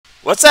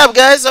What's up,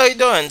 guys? How you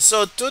doing?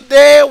 So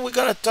today we're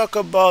gonna talk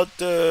about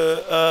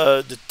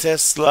the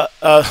Tesla,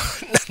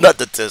 not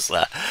the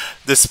Tesla,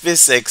 the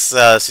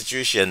SpaceX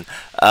situation.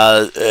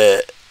 Uh, uh,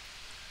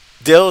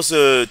 there was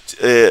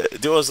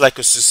like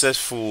a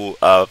successful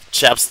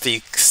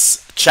chapstick.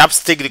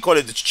 They call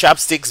it the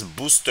chapsticks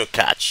booster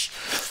catch.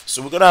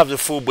 So we're gonna have the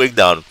full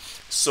breakdown.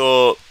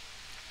 So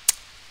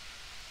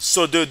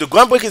the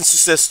groundbreaking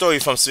success story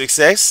from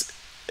SpaceX,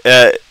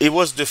 it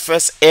was the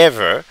first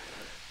ever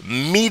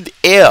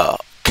mid-air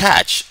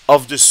catch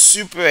of the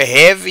super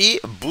heavy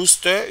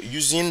booster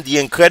using the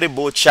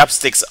incredible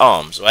chapsticks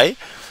arms, right?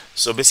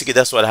 So basically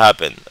that's what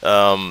happened.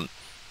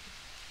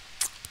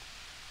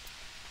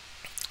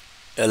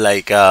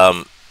 Like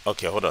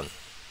okay, hold on.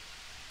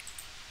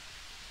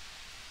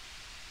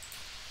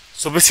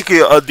 So basically,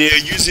 they're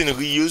using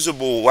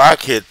reusable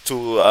rocket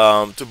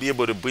to be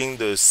able to bring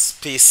the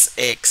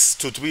SpaceX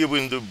to be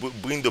able to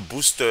bring the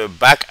booster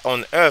back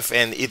on Earth,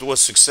 and it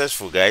was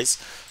successful, guys.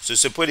 So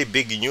it's a pretty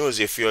big news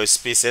if you're a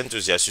space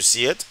enthusiast. You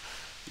see it?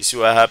 You see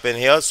what happened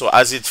here? So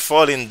as it's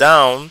falling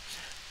down,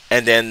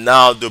 and then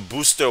now the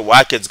booster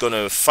rocket's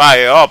gonna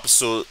fire up,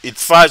 so it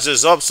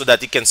fires up so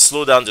that it can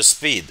slow down the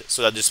speed,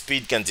 so that the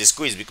speed can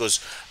decrease, because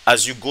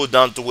as you go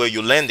down to where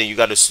you're landing, you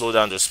got to slow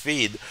down the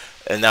speed,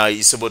 and now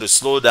it's able to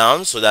slow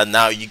down so that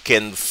now you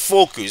can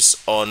focus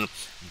on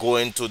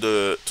going to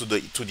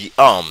the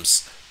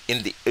arms.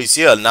 In the you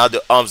see now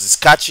the arms is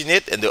catching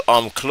it, and the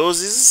arm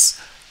closes,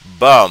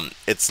 boom,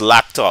 it's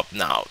locked up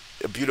now,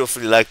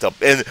 beautifully locked up,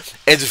 and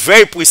it's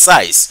very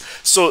precise.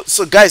 So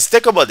guys,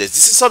 think about this.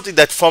 This is something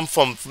that from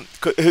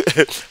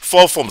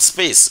fall from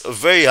space,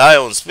 very high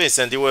on space,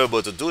 and they were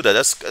able to do that.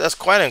 That's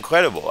quite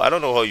incredible. I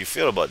don't know how you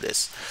feel about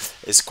this.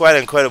 It's quite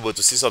incredible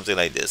to see something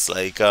like this.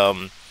 Like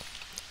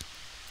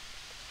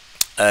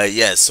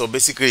yeah. So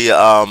basically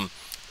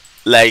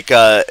like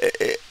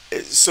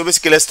so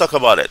basically let's talk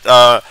about it.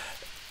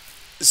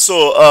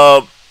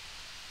 So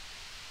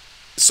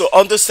so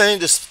understanding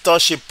the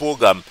Starship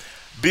program.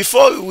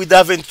 Before we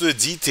dive into the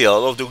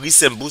detail of the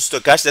recent booster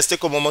cache, let's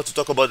take a moment to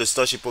talk about the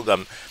Starship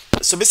program.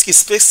 So basically,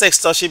 SpaceX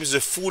Starship is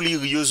a fully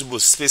reusable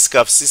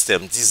spacecraft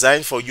system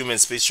designed for human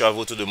space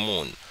travel to the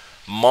moon,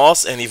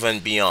 Mars, and even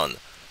beyond.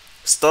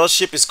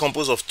 Starship is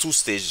composed of two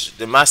stages: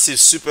 the massive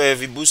super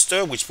heavy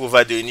booster, which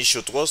provides the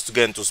initial thrust to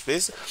get into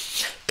space,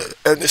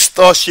 and the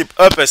Starship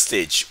upper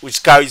stage,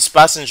 which carries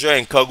passenger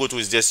and cargo to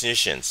its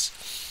destinations.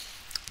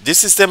 This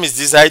system is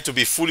designed to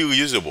be fully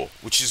reusable,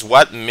 which is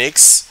what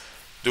makes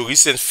the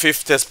recent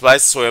fifth test flight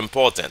so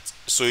important.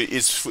 So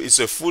it's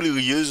a fully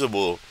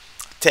reusable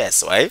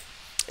test, right?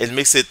 It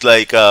makes it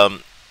like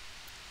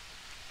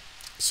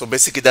so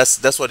basically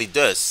that's what it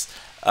does.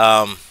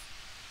 Um,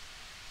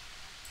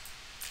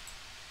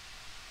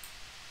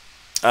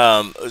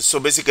 so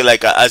basically,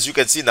 like as you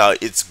can see now,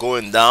 it's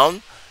going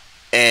down,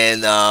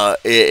 and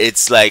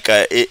it's like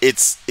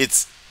it's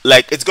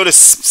like it's gonna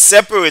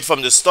separate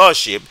from the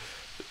Starship,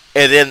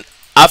 and then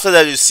after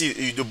that, you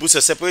see the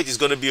booster separate is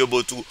gonna be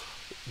able to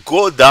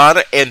go down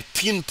and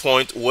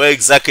pinpoint where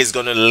exactly it's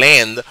gonna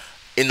land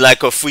in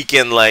like a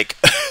freaking like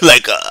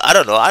like I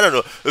don't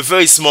know, a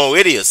very small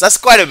radius. That's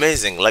quite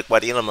amazing, like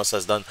what Elon Musk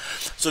has done.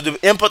 So the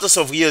importance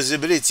of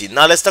reusability.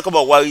 Now let's talk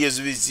about why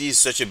reusability is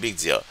such a big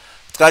deal.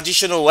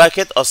 Traditional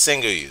rocket or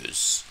single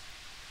use.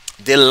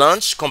 They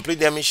launch, complete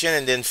their mission,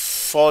 and then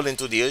fall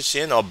into the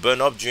ocean or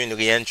burn up during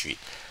re-entry.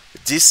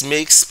 This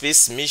makes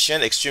space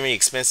mission extremely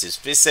expensive.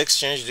 SpaceX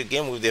changed the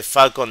game with the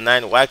Falcon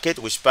 9 rocket,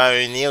 which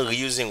pioneered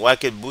reusing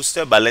rocket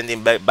booster by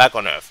landing back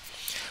on Earth.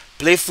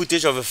 Play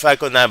footage of a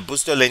Falcon 9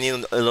 booster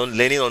landing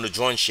on the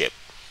drone ship.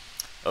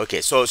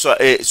 Okay, so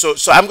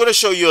I'm gonna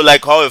show you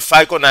like how a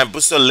Falcon 9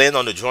 booster land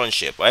on the drone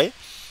ship, right?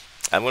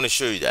 I'm gonna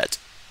show you that.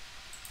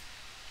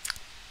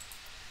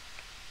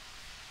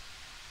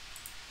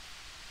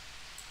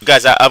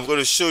 Guys, I'm going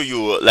to show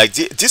you like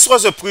this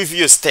was a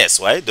previous test,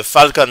 right? The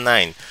Falcon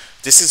 9.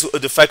 This is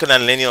the Falcon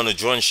 9 landing on a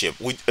drone ship.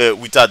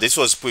 Without this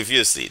was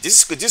previously.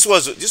 This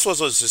was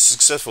a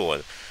successful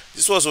one.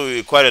 This was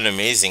quite an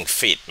amazing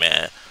feat,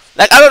 man.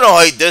 Like I don't know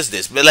how he does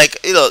this, but like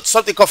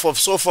something come from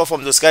so far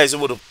from the sky is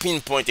able to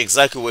pinpoint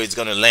exactly where it's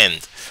gonna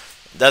land.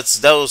 That's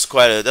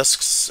quite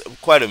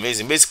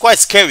amazing, but it's quite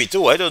scary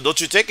too. I don't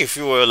you think if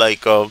you were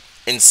like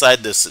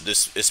inside this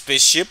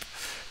spaceship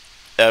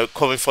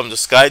coming from the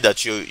sky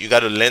that you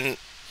got to land.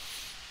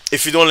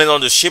 If you don't land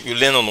on the ship, you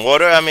land on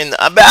water. I mean,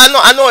 but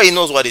I know he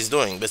knows what he's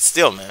doing, but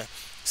still, man,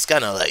 it's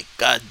kind of like,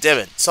 god damn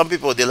it. Some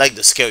people they like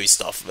the scary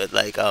stuff, but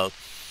like, now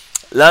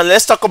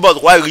let's talk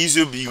about why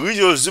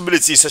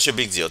reusability is such a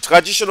big deal.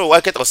 Traditional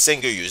rocket or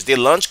single use. They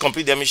launch,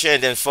 complete their mission,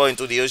 and then fall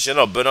into the ocean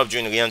or burn up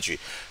during re-entry.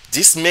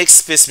 This makes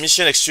space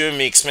mission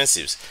extremely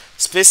expensive.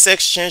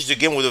 SpaceX changed the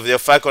game with their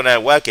Falcon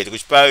 9 rocket,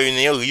 which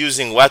pioneered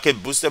reusing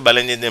rocket booster by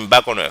landing them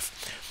back on Earth.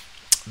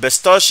 But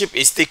Starship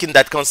is taking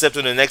that concept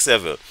to the next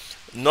level.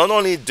 Not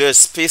only does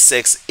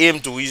SpaceX aim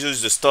to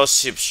reuse the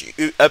Starship's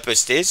upper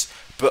stage,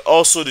 but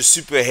also the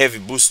super heavy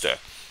booster.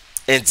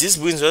 And this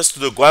brings us to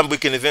the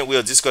groundbreaking event we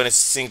are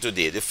discussing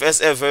today, the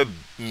first ever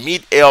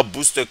mid-air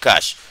booster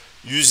cache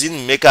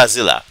using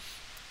Mechazilla.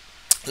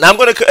 Now I'm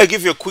going to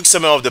give you a quick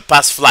summary of the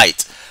past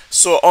flight.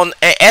 So on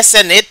a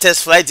SN8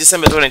 test flight,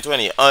 December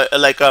 2020,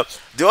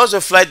 there was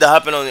a flight that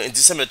happened on in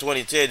December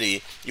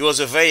 2020. It was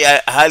a very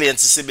highly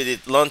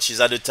anticipated launches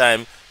at the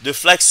time. The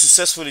flight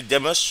successfully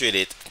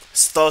demonstrated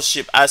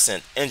starship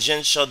ascent,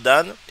 engine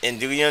shutdown, and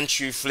the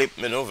re-entry flip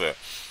maneuver.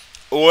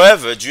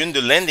 However, during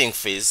the landing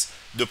phase,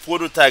 the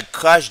prototype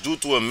crashed due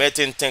to a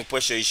methane tank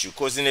pressure issue,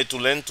 causing it to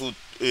land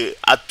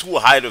at too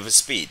high of a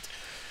speed.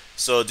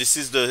 So this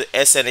is the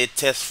SN8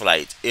 test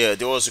flight.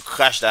 There was a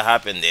crash that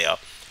happened there.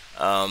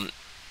 Um,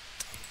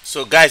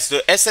 so guys,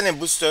 the SN8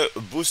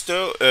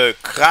 booster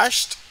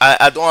crashed.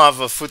 I don't have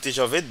a footage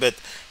of it, but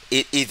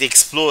it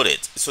exploded.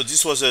 So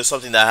this was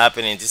something that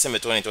happened in December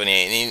 2020.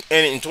 And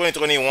in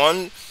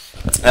 2021,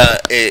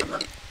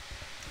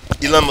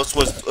 Elon Musk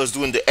was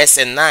doing the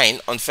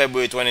SN9 on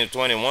February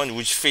 2021,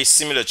 which faced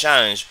similar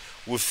challenge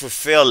with a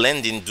failed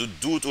landing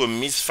due to a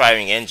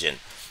misfiring engine.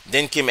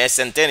 Then came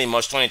SN10 in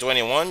March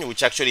 2021,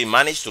 which actually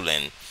managed to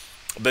land.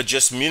 But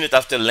just minutes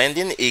after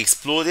landing, it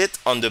exploded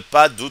on the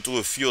pad due to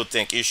a fuel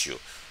tank issue.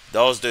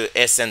 That was the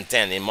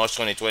SN10 in March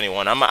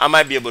 2021. I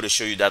might be able to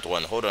show you that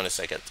one. Hold on a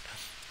second.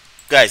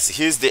 Guys,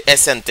 here's the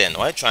SN10,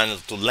 right? Trying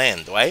to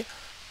land, right?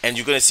 And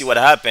you're going to see what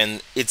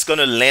happened. It's going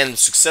to land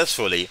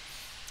successfully,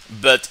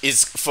 but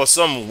it's for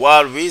some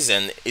wild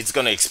reason, it's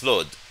going to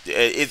explode.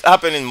 It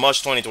happened in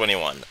March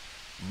 2021.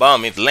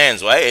 Bam, it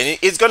lands, right? And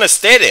it's going to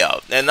stay there.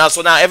 And now,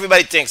 so now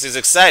everybody thinks is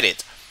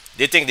excited.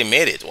 They think they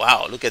made it.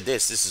 Wow, look at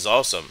this. This is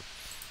awesome.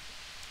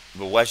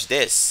 But watch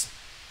this.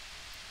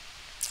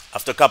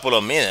 After a couple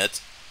of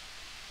minutes,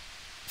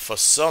 for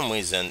some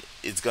reason,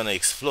 it's going to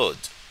explode.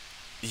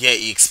 Yeah,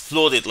 it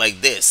exploded like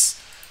this.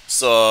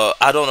 So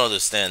I don't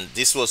understand.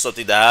 This was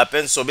something that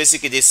happened. So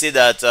basically, they say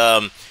that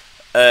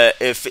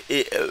if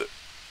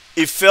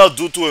it fell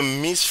due to a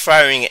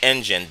misfiring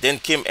engine. Then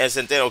came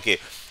SN10. Okay,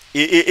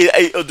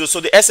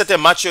 so the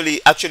SN10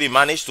 actually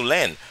managed to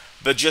land,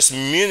 but just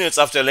minutes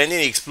after landing,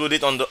 it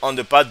exploded on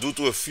the pad due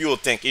to a fuel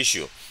tank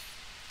issue.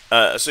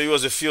 So it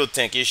was a fuel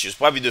tank issue.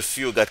 Probably the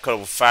fuel got caught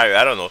with fire.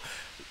 I don't know.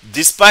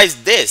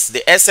 Despite this,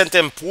 the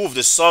SN10 proved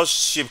the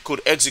Starship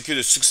could execute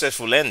a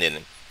successful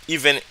landing,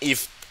 even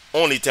if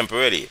only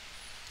temporarily.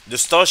 The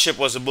Starship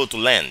was able to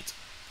land.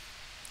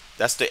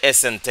 That's the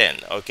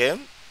SN10, okay?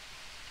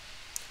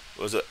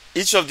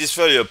 Each of these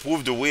failures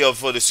proved the way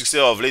for the success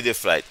of later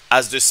flight,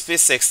 as the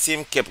SpaceX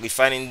team kept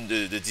refining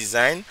the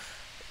design,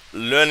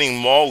 learning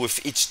more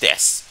with each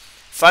test.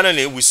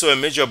 Finally, we saw a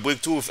major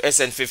breakthrough with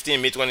SN15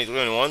 in May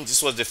 2021.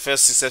 This was the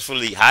first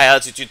successfully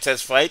high-altitude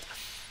test flight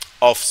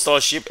of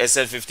Starship.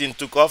 SN15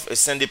 took off,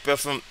 ascended,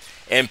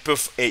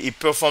 it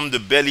performed the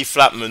belly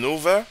flap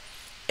maneuver,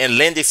 and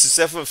landed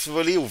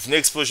successfully with no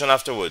explosion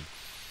afterward.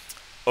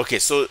 Okay,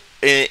 so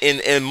in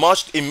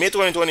May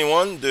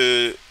 2021,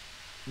 the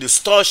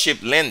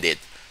Starship landed.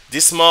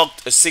 This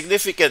marked a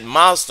significant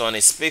milestone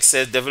in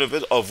SpaceX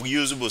development of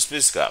reusable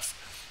spacecraft.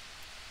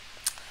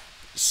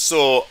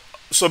 So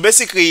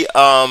basically,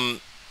 I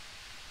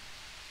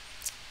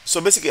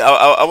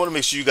want to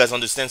make sure you guys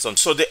understand something.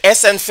 So the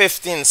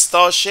SN15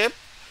 Starship,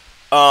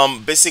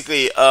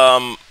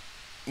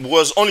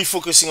 was only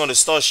focusing on the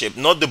Starship,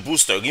 not the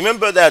booster.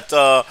 Remember that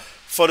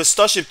for the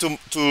Starship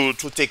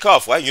to take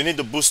off, right? You need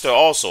the booster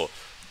also.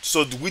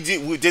 So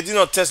they did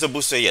not test the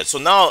booster yet. So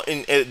now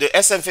in the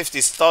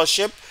SN50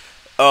 Starship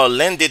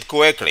landed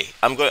correctly.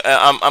 I'm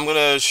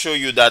gonna show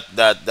you that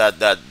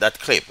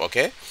clip.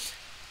 Okay.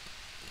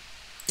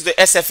 The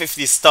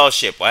SF50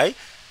 Starship, right?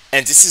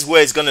 And this is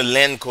where it's gonna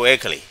land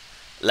correctly.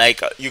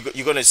 Like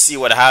you're gonna see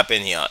what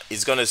happened here.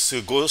 It's gonna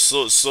go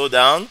slow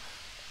down,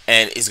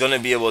 and it's gonna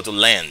be able to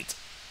land.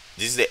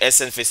 This is the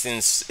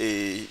SN15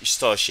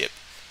 Starship.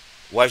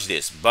 Watch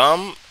this.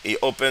 Bam! It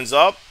opens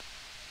up,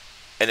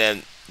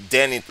 and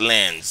then it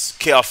lands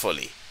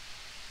carefully,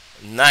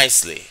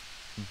 nicely,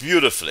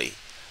 beautifully.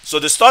 So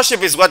the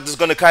Starship is what is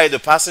going to carry the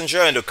passenger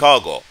and the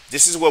cargo.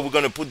 This is where we're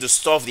going to put the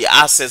stuff, the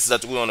assets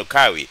that we want to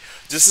carry.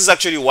 This is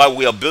actually why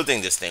we are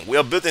building this thing. We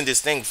are building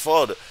this thing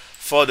for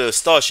the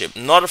Starship,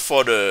 not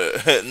for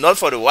the not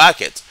for the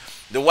rocket.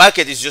 The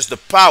rocket is just the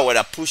power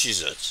that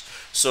pushes us.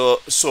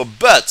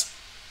 But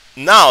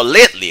now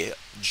lately,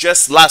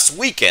 just last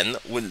weekend,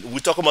 we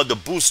talk about the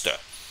booster.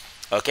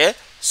 Okay,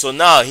 so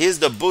now here's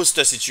the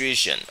booster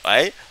situation.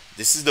 Right,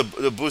 this is the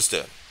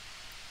booster.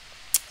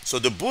 So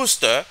the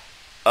booster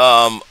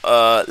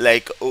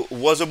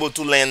was able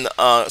to land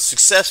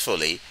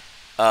successfully.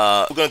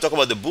 We're going to talk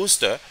about the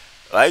booster,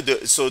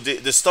 right? So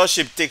the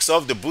Starship takes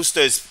off. The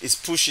booster is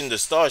pushing the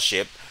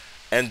Starship,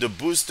 and the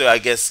booster, I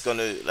guess,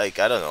 gonna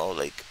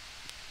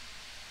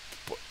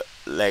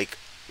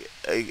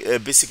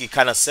basically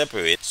kind of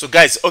separate. So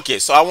guys, okay,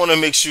 so I want to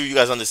make sure you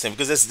guys understand,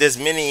 because there's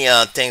many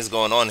things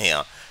going on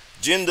here.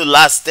 During the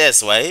last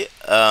test, right?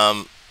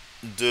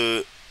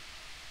 During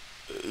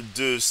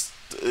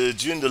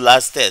the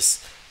last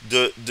test,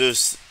 there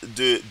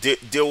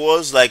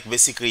was like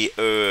basically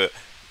there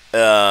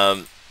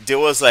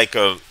was like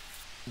the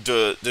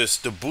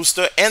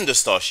booster and the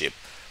Starship.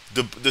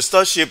 The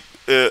Starship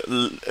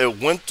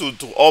went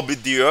to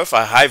orbit the Earth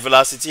at high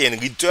velocity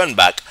and returned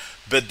back.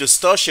 but the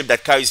starship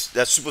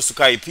that's supposed to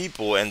carry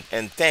people and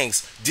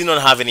things did not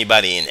have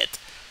anybody in it,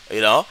 you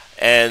know.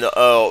 And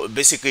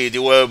basically they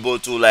were able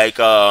to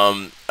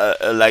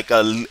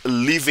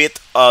leave it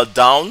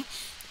down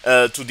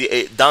to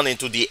the down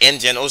into the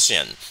Indian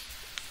Ocean.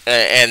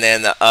 And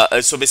then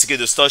so basically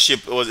the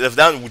starship was left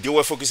down. They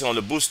were focusing on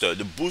the booster.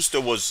 The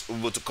booster was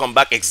able to come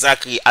back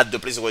exactly at the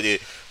place where they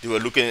were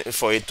looking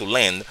for it to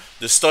land.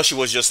 The starship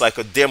was just like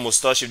a demo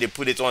starship. They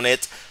put it on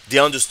it. They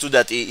understood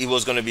that it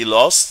was going to be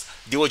lost.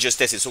 They were just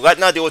testing. So right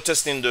now they were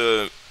testing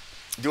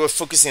they were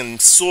focusing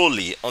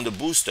solely on the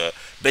booster,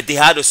 but they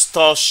had a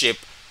starship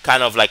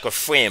kind of like a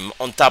frame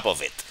on top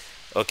of it.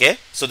 Okay,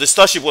 so the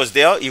starship was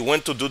there. It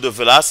went to do the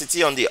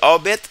velocity on the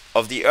orbit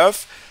of the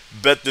Earth,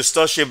 but the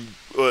starship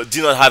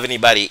did not have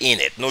anybody in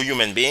it, no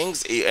human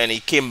beings, and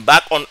it came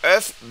back on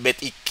Earth, but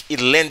it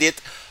landed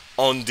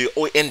on the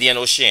Indian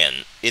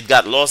Ocean. It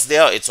got lost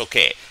there. It's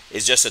okay.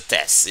 It's just a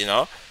test, you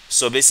know.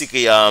 So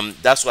basically,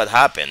 that's what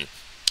happened.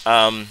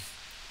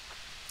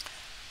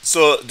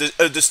 So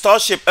the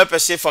Starship upper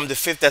ship from the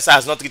fifth Tesla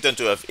has not returned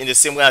to Earth in the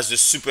same way as the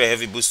super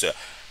heavy booster.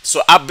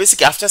 So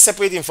basically, after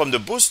separating from the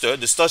booster,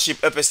 the Starship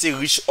upper ship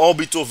reached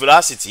orbital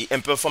velocity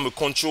and performed a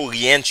control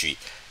re-entry.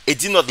 It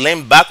did not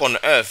land back on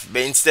Earth,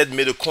 but instead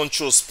made a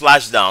control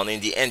splashdown in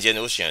the Indian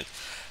Ocean.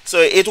 So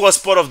it was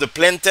part of the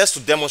planned test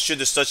to demonstrate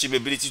the Starship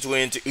ability to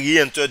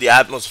re-enter the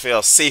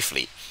atmosphere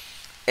safely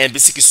and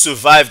basically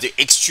survive the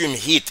extreme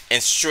heat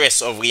and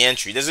stress of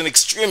re-entry. There's an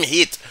extreme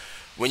heat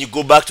when you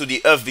go back to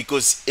the Earth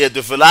because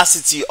the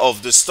velocity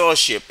of the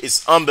Starship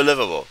is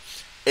unbelievable.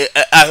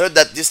 I heard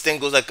that this thing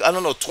goes like, I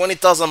don't know,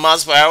 20,000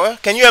 miles per hour.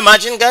 Can you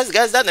imagine, guys,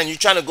 that? And you're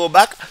trying to go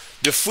back?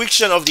 The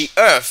friction of the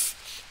Earth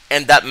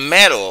and that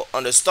metal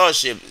on the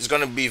Starship is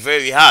going to be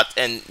very hot,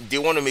 and they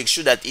want to make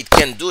sure that it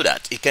can do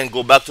that. It can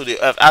go back to the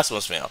Earth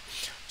atmosphere.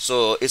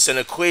 So it's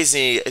a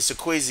crazy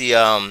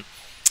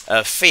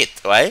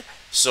fate, right?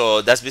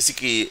 So that's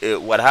basically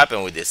what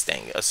happened with this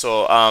thing.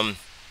 So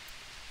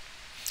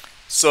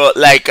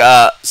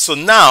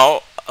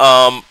now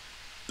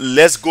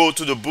let's go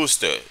to the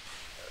booster.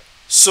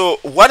 So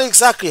what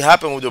exactly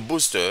happened with the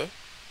booster?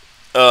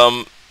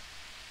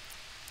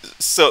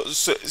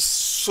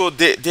 So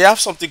they have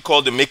something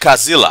called the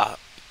Mechazilla.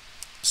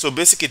 So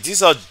basically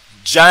these are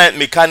giant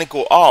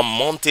mechanical arm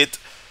mounted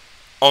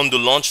on the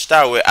launch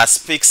tower at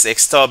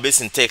SPACEX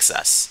Starbase in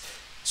Texas.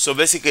 So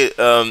basically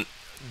the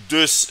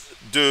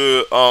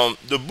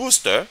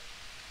booster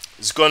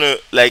is gonna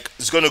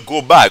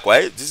go back,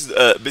 right? This is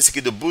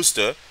basically the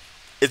booster.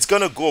 It's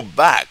gonna go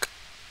back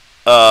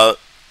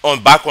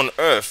back on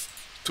Earth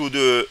to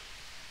the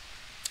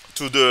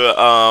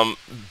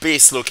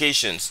base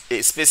locations,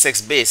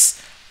 SpaceX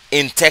base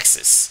in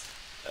Texas.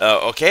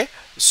 Okay,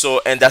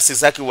 so and that's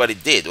exactly what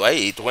it did, right?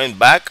 It went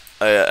back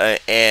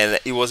and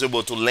it was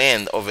able to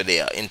land over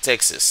there in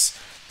Texas.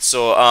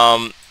 So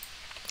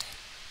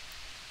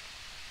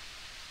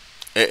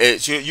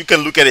you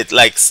can look at it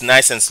like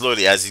nice and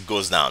slowly as it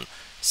goes down.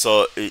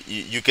 So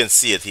you can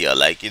see it here,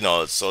 like, you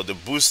know. So the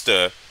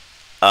booster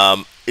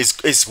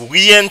is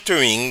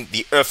re-entering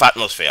the Earth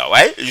atmosphere,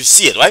 right? You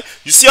see it, right?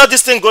 You see how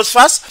this thing goes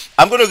fast?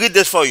 I'm going to read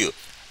this for you.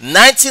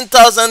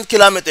 19,000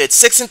 kilometers,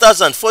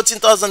 16,000,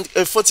 14,000,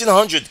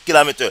 1,400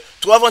 kilometers,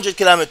 1,200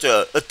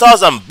 kilometers,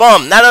 1,000,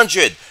 bomb,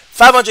 900,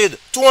 500,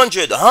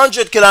 200,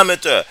 100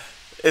 kilometers,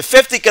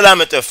 50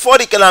 kilometers,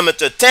 40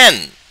 kilometers,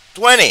 10,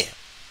 20,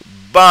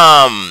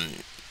 bomb.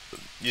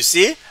 You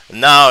see?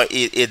 Now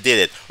it did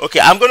it. Okay,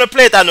 I'm going to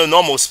play it at a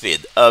normal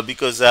speed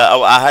because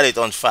I had it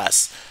on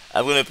fast.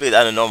 I'm going to play it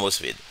at a normal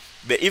speed.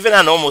 But even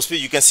at normal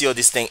speed, you can see how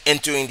this thing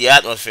entering the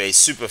atmosphere is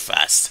super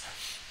fast.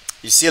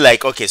 You see,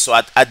 like, okay, so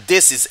at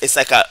this, it's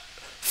like a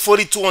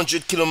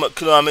 4,200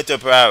 kilometer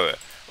per hour.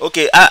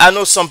 Okay, I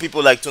know some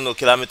people like to know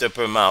kilometer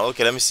per mile.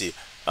 Okay, let me see.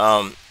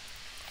 Let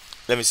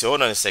me see.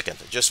 Hold on a second.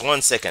 Just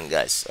 1 second,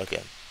 guys.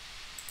 Okay.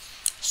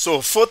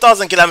 So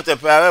 4,000 kilometer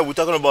per hour, we're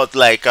talking about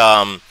like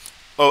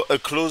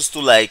close to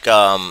like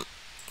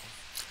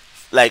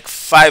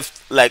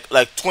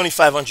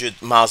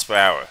 2,500 miles per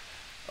hour.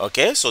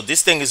 Okay, so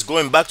this thing is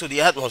going back to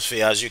the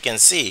atmosphere, as you can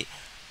see,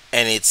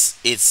 and you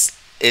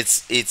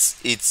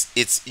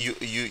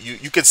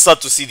can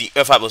start to see the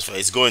Earth atmosphere.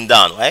 It's going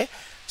down, right?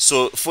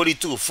 So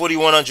 42,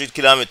 4,100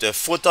 kilometers,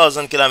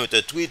 4,000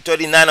 kilometers,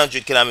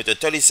 3,900 kilometers,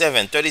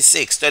 37,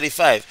 36,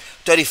 35,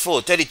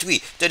 34, 33,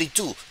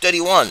 32,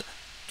 31,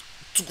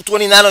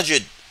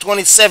 2,900,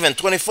 27,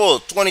 24,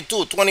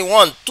 22,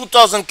 21,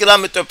 2,000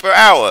 kilometers per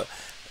hour.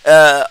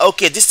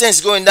 Okay, this thing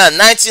is going down.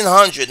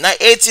 1,900,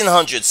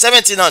 1,800,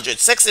 1,700,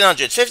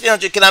 1,600,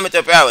 1,500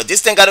 kilometers per hour.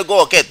 This thing gotta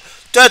go. Okay,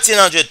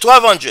 1,300,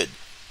 1,200,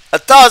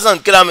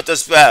 1,000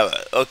 kilometers per hour.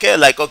 Okay,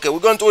 like, okay, we're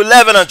going to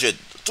 1,100,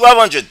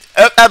 1,200.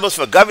 Earth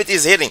atmosphere, gravity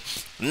is hitting.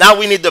 Now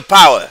we need the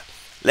power.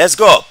 Let's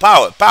go.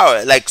 Power.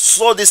 Like,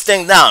 slow this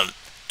thing down.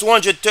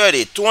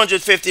 230,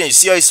 215. You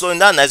see how it's slowing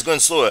down? Now it's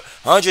going slower.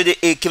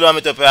 108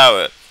 kilometers per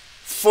hour.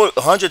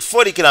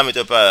 140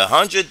 kilometers per hour.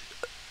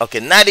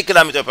 90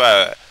 kilometers per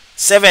hour.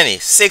 70,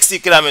 60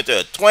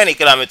 kilometers, 20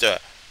 kilometers,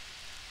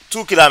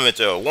 2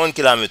 kilometers, 1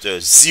 kilometer,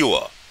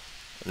 0.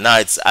 Now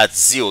it's at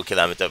 0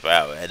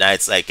 km/h, and now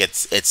it's like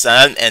it's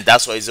on, and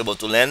that's why it's able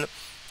to land,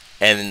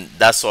 and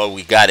that's why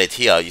we got it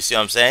here. You see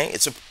what I'm saying?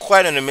 It's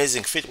quite an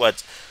amazing feat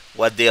what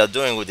they are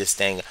doing with this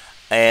thing,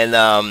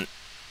 and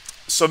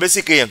so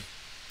basically,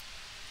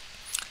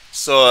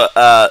 so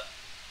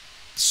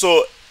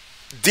so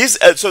this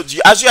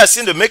as you have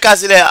seen, the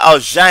Mechazilla, our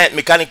giant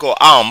mechanical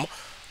arm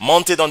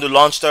mounted on the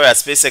launch tower at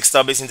SpaceX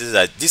Starbase in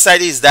this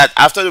idea is that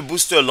after the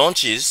booster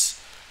launches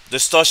the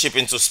Starship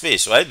into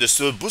space, right?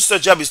 The booster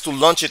job is to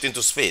launch it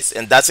into space,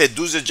 and that's it.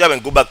 Do the job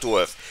and go back to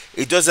Earth.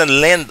 It doesn't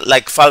land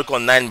like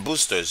Falcon 9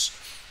 boosters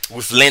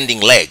with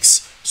landing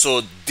legs.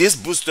 So this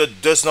booster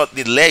does not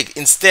need leg.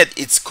 Instead,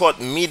 it's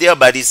caught midair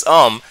by this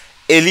arm,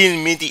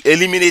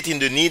 eliminating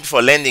the need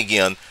for landing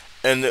gear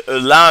and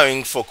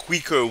allowing for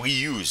quicker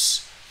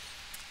reuse.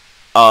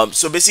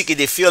 So basically,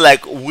 they feel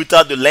like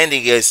without the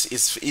landing gear,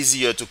 it's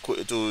easier to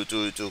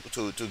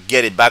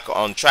get it back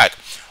on track.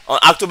 On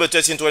October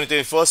 13,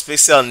 2024,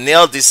 SpaceX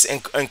nailed this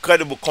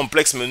incredible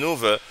complex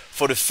maneuver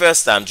for the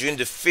first time during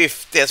the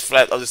 5th test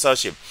flight of the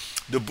Starship.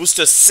 The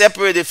booster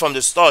separated from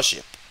the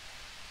Starship.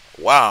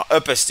 Wow,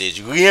 upper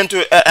stage,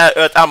 re-entered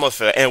Earth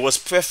atmosphere and was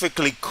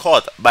perfectly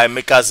caught by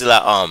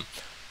Mechazilla arm.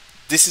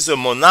 This is a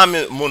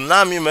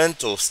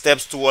monumental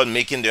steps toward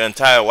making the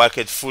entire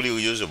rocket fully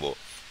reusable,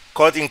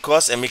 cutting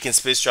costs and making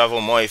space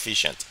travel more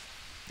efficient.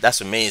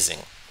 That's amazing.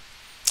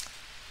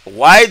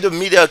 Why the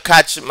media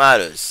catch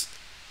matters?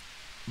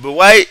 But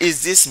why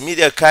is this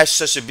media catch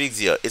such a big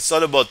deal? It's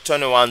all about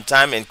turnaround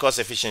time and cost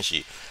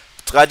efficiency.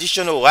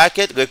 Traditional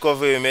rocket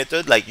recovery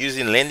method like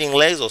using landing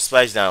legs or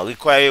splashdown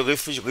require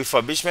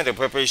refurbishment and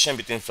preparation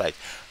between flights.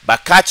 By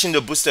catching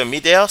the booster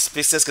midair,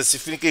 SpaceX can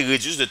significantly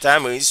reduce the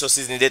time and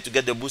resources needed to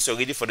get the booster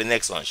ready for the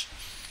next launch.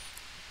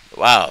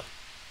 Wow.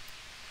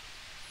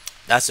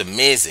 That's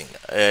amazing.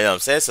 You know what I'm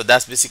saying? So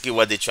that's basically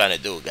what they're trying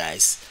to do,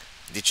 guys.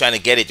 They're trying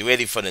to get it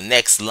ready for the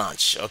next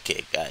launch.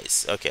 Okay,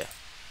 guys. Okay.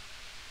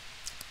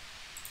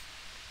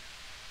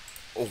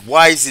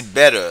 Why is it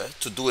better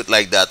to do it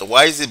like that?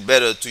 Why is it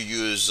better to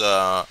use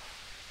like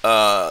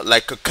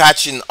a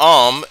catching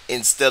arm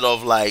instead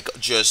of like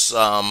just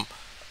you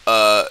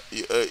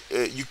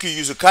could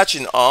use a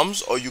catching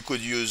arms, or you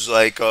could use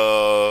like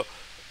a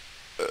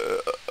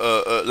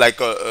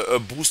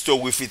booster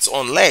with its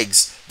own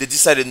legs. They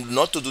decided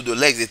not to do the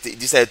legs. They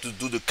decided to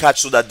do the catch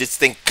so that this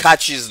thing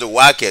catches the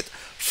rocket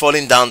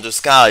falling down the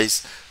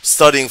skies,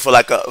 starting for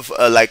like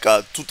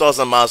a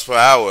 2,000 miles per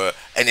hour,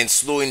 and then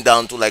slowing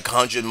down to like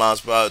 100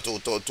 miles per hour to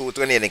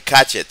 20, and then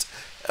catch it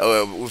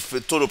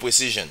with total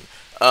precision.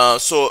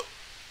 So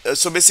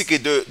basically,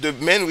 the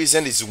main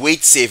reason is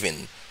weight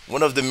saving.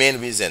 One of the main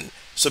reasons.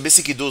 So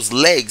basically, those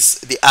legs,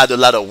 they add a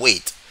lot of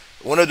weight.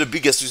 One of the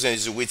biggest reasons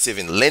is the weight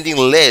saving. Landing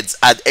legs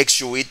add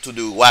extra weight to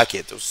the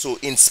rocket. So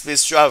in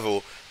space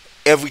travel,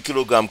 every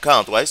kilogram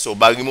count, right? So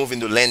by removing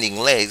the landing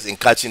legs and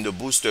catching the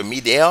booster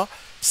mid-air,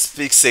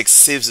 SpaceX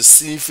saves a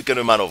significant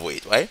amount of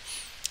weight, right?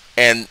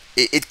 And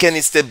it can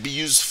instead be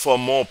used for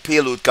more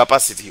payload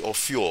capacity or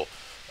fuel.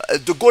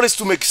 The goal is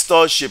to make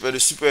Starship and the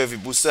Super Heavy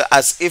booster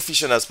as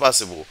efficient as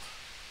possible,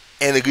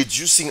 and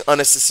reducing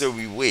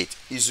unnecessary weight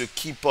is a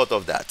key part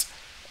of that,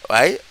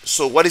 right?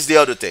 So what is the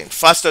other thing?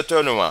 Faster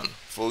turnaround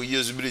for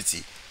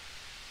reusability.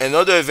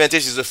 Another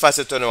advantage is the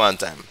faster turnaround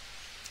time.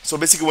 So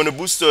basically, when the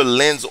booster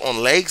lands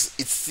on legs,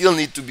 it still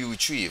needs to be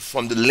retrieved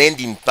from the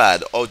landing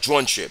pad or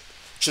drone ship,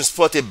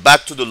 transported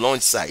back to the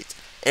launch site,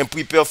 and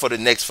prepare for the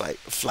next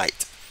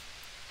flight.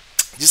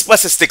 This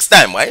process takes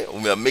time, right?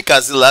 With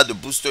Mechazilla, the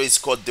booster is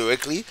caught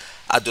directly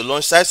at the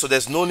launch site, so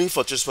there's no need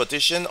for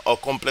transportation or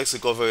complex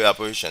recovery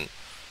operation.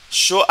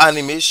 Show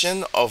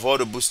animation of how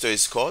the booster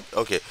is caught.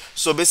 Okay,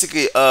 so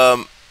basically,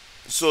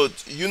 so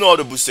you know how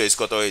the booster is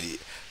caught already.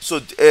 So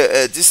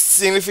this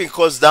significantly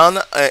cuts down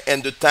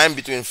and the time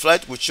between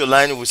flight, which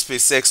align with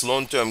SpaceX's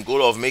long-term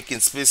goal of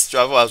making space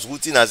travel as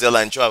routine as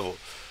airline travel.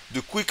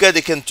 The quicker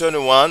they can turn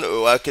around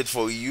a rocket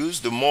for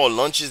reuse, the more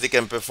launches they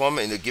can perform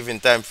in a given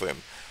time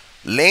frame.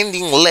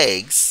 Landing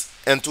legs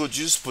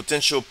introduce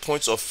potential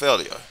points of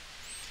failure.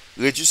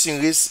 Reducing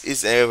risk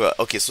is an error.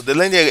 Okay, so the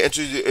landing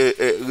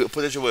introduces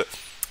potential.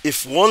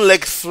 If one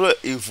leg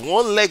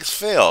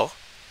fail,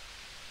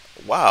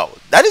 wow,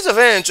 that is a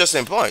very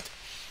interesting point.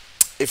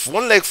 If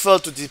one leg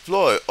fails to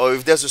deploy, or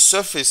if there's a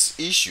surface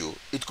issue,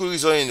 it could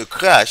result in a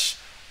crash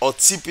or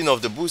tipping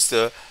of the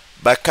booster.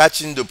 By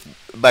catching the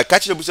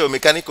booster with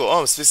mechanical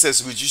arms,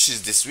 SpaceX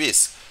reduces this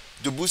risk.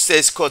 The booster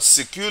is caught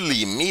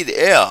securely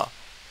mid-air,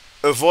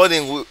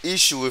 avoiding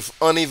issue with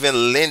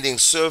uneven landing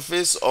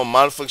surface or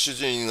malfunction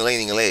in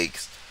landing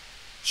legs.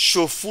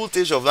 Show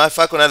footage of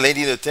Falcon 9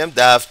 landing attempt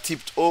that have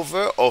tipped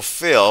over or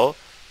failed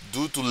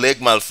due to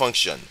leg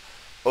malfunction.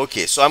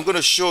 Okay, so I'm going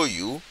to show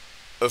you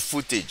a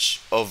footage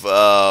of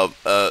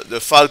the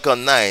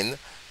Falcon 9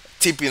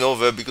 tipping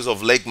over because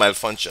of leg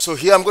malfunction. So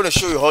here I'm going to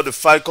show you how the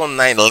Falcon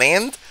 9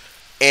 land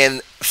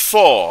and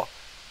fall,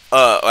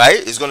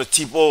 right? It's going to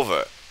tip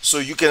over, so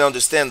you can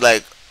understand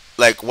like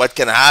what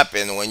can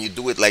happen when you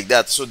do it like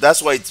that. So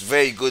that's why it's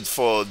very good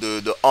for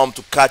the arm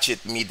to catch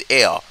it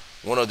mid-air.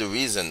 One of the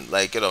reasons,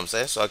 like, you know what I'm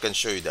saying? So I can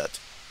show you that.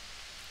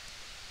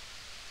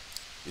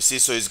 You see,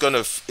 so it's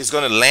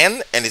gonna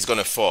land and it's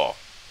gonna fall.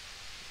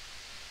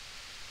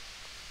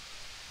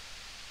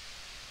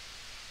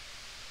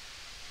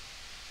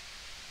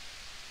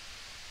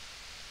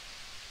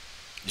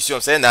 You see what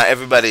I'm saying? Now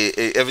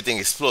everything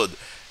explode.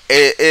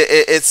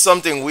 It's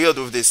something weird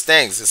with these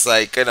things. It's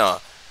like,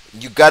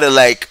 you gotta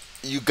like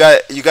you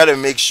gotta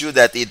make sure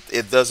that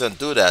it doesn't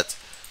do that.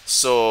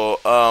 So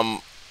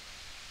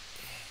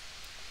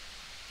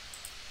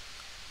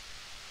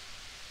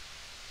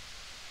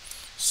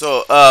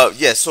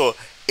yeah, so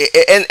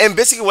and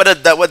basically what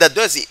that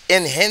does, it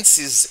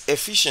enhances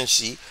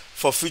efficiency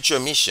for future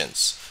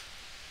missions.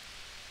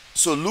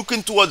 So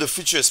looking toward the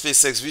future,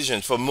 SpaceX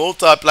vision for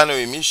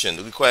multi-planetary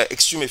mission require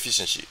extreme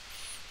efficiency.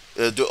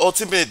 The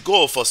ultimate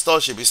goal for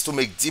Starship is to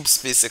make deep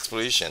space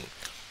exploration,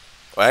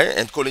 right,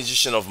 and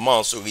colonization of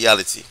Mars a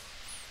reality.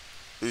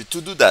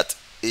 To do that,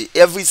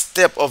 every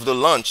step of the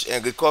launch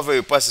and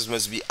recovery process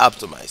must be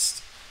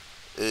optimized.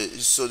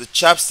 So the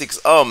chapsticks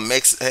arm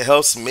makes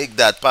helps make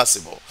that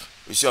possible.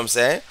 You see what I'm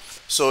saying?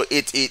 So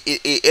it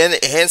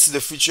enhances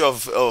the future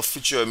of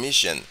future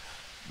mission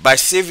by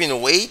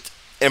saving weight,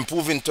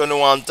 improving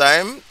turnaround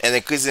time, and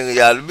increasing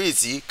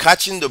reliability.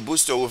 Catching the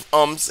booster with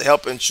arms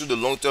help ensure the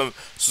long-term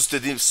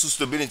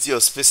sustainability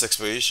of space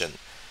exploration.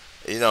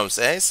 You know what I'm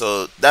saying?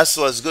 So that's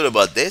what's good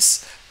about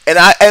this. And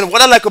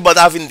what I like about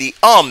having the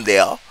arm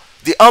there,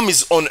 the arm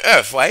is on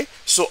Earth, right?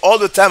 So all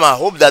the time I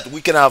hope that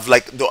we can have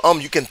like the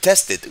arm, you can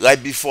test it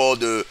right before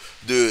the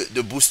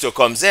booster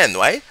comes in,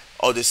 right?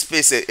 Or the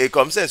space it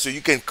comes in, so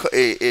you can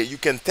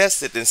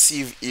test it and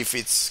see if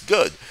it's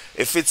good.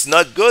 If it's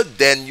not good,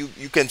 then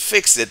you can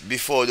fix it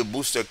before the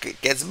booster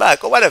gets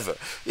back or whatever.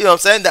 You know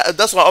what I'm saying?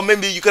 That's why, or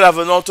maybe you could have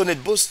an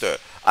alternate booster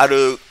at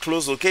a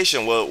close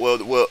location, where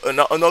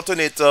an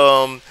alternate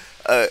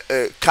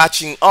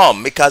catching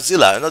arm,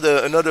 Mekazilla,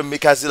 another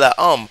Mekazilla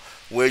arm,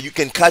 where you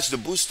can catch the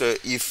booster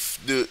if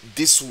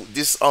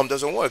this arm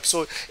doesn't work.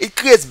 So it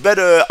creates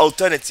better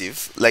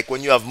alternative, like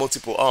when you have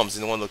multiple arms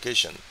in one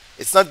location.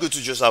 It's not good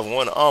to just have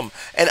one arm.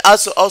 And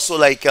also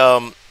like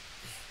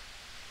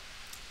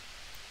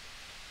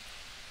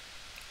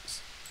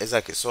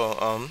exactly.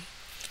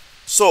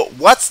 So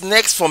what's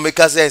next for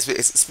Mekazilla and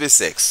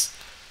SpaceX?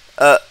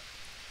 Uh,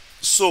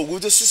 so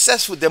with the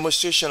successful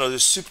demonstration of the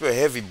super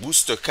heavy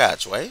booster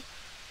catch, right?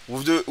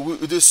 With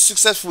the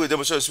successful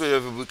demonstration of super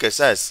heavy booster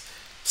catch,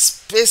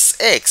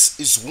 SpaceX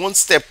is one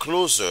step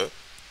closer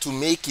to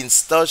making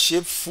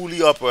Starship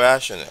fully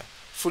operational,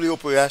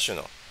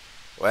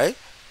 right?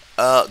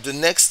 The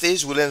next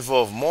stage will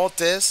involve more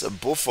tests,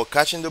 both for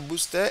catching the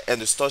booster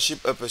and the Starship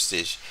upper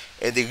stage,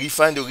 and they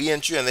refine the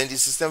re-entry and landing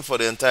system for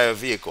the entire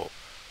vehicle.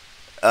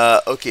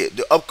 Okay,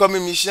 the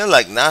upcoming mission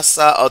like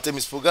NASA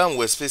Artemis program,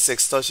 where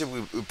SpaceX Starship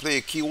will play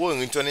a key role in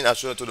returning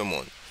astronauts to the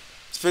moon.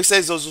 SpaceX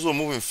is also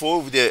moving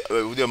forward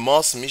with their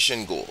Mars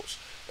mission goals,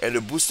 and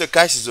the booster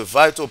cache is a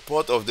vital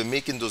part of the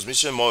making those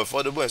missions more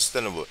affordable and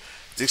sustainable.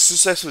 The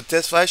successful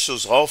test flight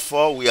shows how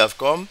far we have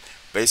come,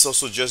 but it's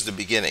also just the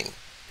beginning.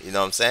 You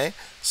know what I'm saying?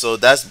 So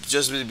that's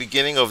just the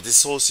beginning of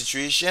this whole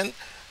situation,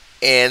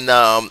 and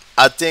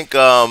I think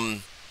uh,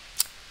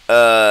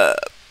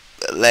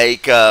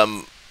 like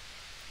I'm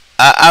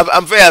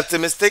very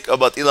optimistic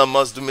about Elon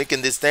Musk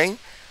making this thing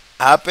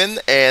happen,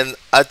 and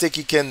I think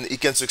he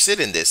can succeed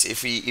in this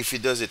if he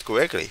does it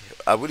correctly.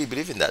 I really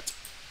believe in that.